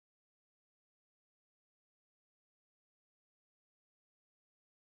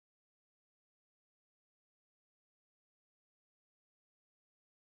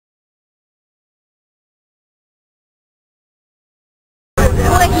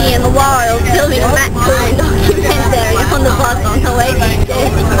quirky in the world, filming a Matt Coleman documentary on the bus on the way to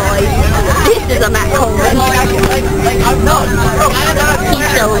Jersey Boys. This is a Matt Coleman. He's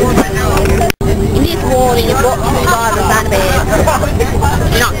showing. In this warning, if watching the driver's out of bed,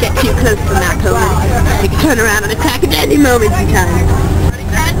 do not get too close to Matt Coleman. He can turn around and attack at any moment in time.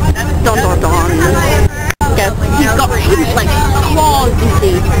 Don don don. Go. He's got like claws, you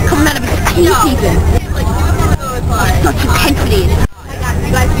see, coming out of his teeth even. Such intensity in it.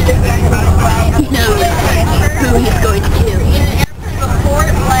 He knows who he's going to kill.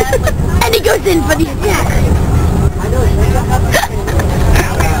 And he goes in for the attack.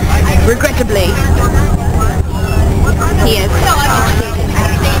 Regrettably, he is.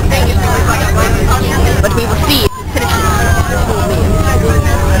 But we will see if he finishes.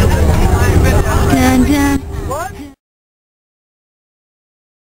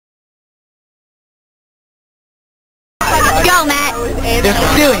 Go, Matt! They're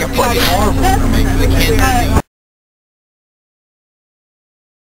stealing your footage.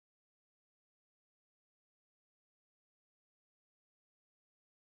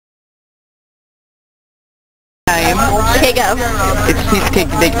 Okay, go. It's a piece of cake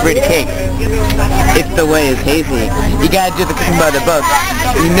to bake pretty cake. If the way is hazy, you gotta do the cooking by the book.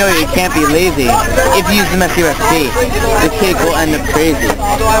 You know you can't be lazy. If you use the messy recipe, the cake will end up crazy.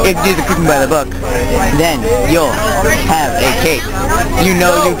 If you do the cooking by the book, then you'll have a cake. You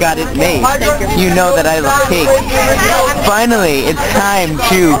know you got it made. You know that I love cake. Finally, it's time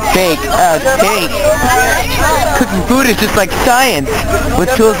to bake a cake. Cooking food is just like science, with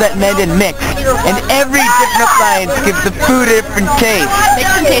tools that mend and mix. And every different appliance gives the food a different taste.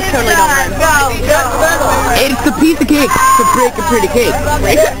 Makes them taste totally different. It's a piece of cake to break a pretty cake.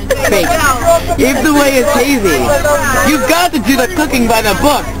 Fake. If the way is hazy, you've got to do the cooking by the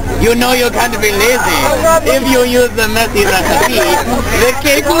book. You know you're kind of be lazy. If you use the messy recipe, the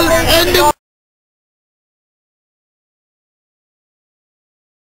cake will end up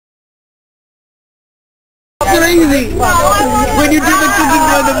crazy. When you do the cooking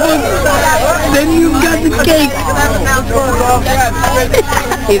by the book, then you've got the cake.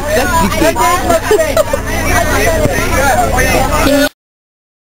 It's just the cake.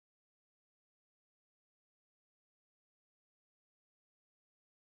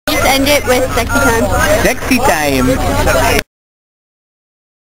 Just end it with sexy time. Sexy time.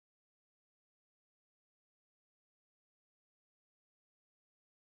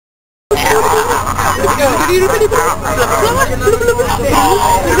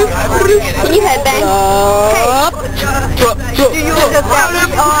 Can you headbang?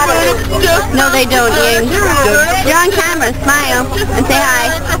 No, they don't, Ying. You're on camera. Smile and say hi.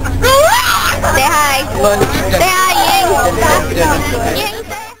 Say hi. Say hi, Ying. Ying, say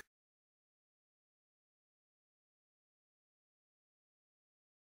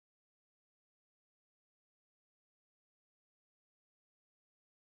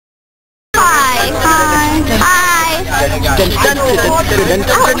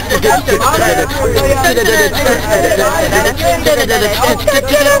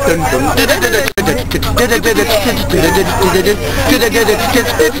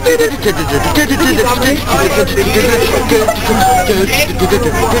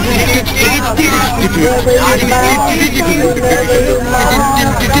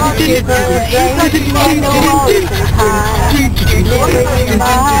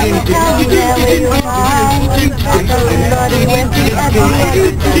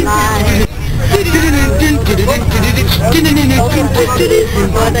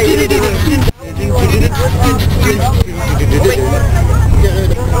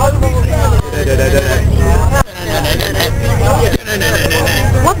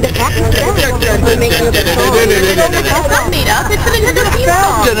what the heck is that? That's not made up. It's an English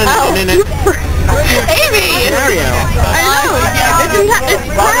song. Amy! Mario. I know. It's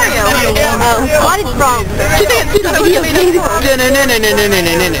Mario. Oh, what is wrong? She thinks it's a video game.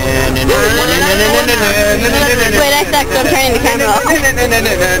 Wait, I suck, so I'm turning the camera off.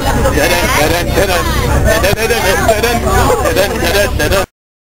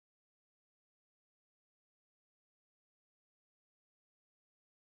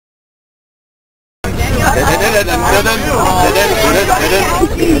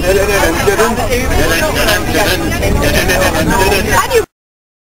 How do you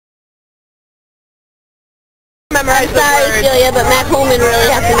memorize? I'm sorry, Celia, but Matt Coleman really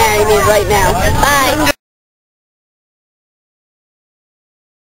has to marry me right now. Bye.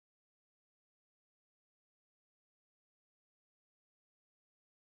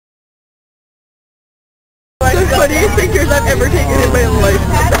 The funniest pictures I've ever taken in my life.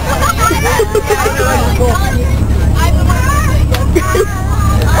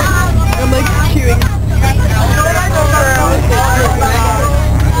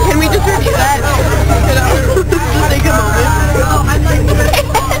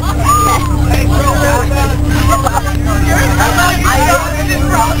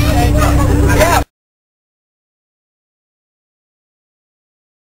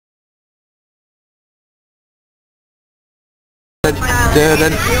 Get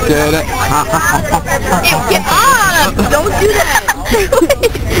up! Don't do that!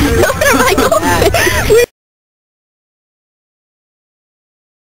 Those are my goals.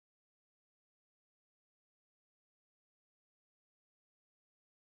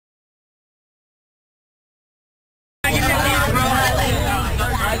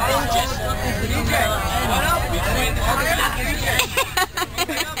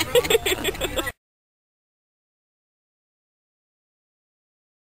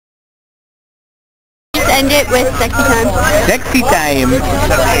 End it with sexy time. Sexy time.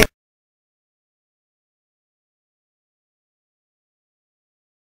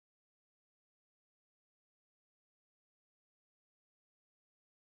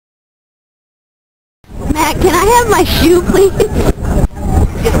 Matt, can I have my shoe, please?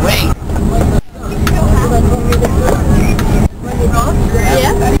 Get away.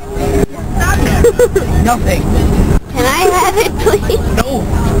 Yeah? Nothing. Can I have it, please? No.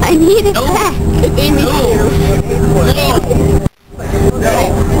 I need it No. back. Give me No.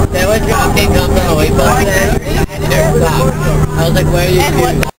 That was your thing on the way, but they're stopped. I was like, where are you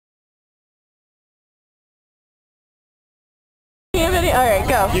shooting? Alright,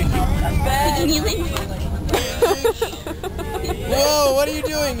 go. Whoa, what are you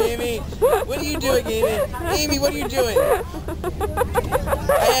doing, Amy? What are you doing, Amy? Amy, what are you doing?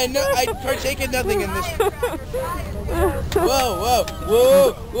 I partake in nothing in this. Whoa, whoa,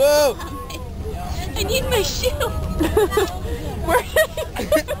 whoa, whoa. I need my shoe. Where?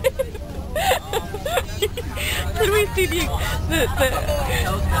 Can we see the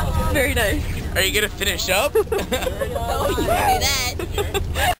very nice. Are you gonna finish up? Oh, you can do that.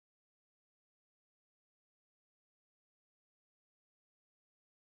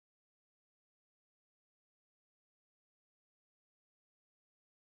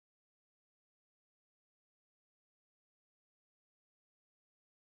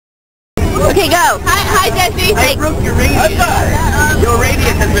 Okay, go. Hi, Jesse. I broke your radius. Your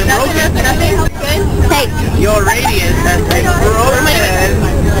radius has been broken. Nothing. Good. Hey. Your radius has been broken.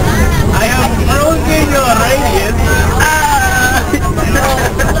 I have broken your radius.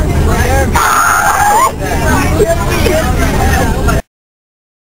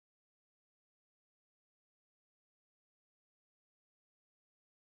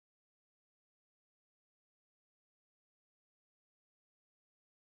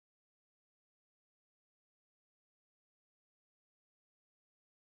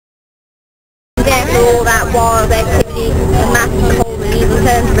 After all that wild activity, the master Coleman even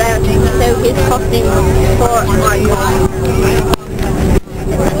turns around to show his costume for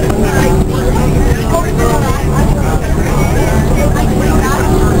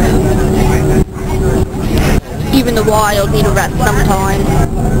even the wild need a rest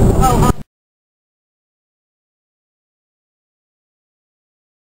sometimes.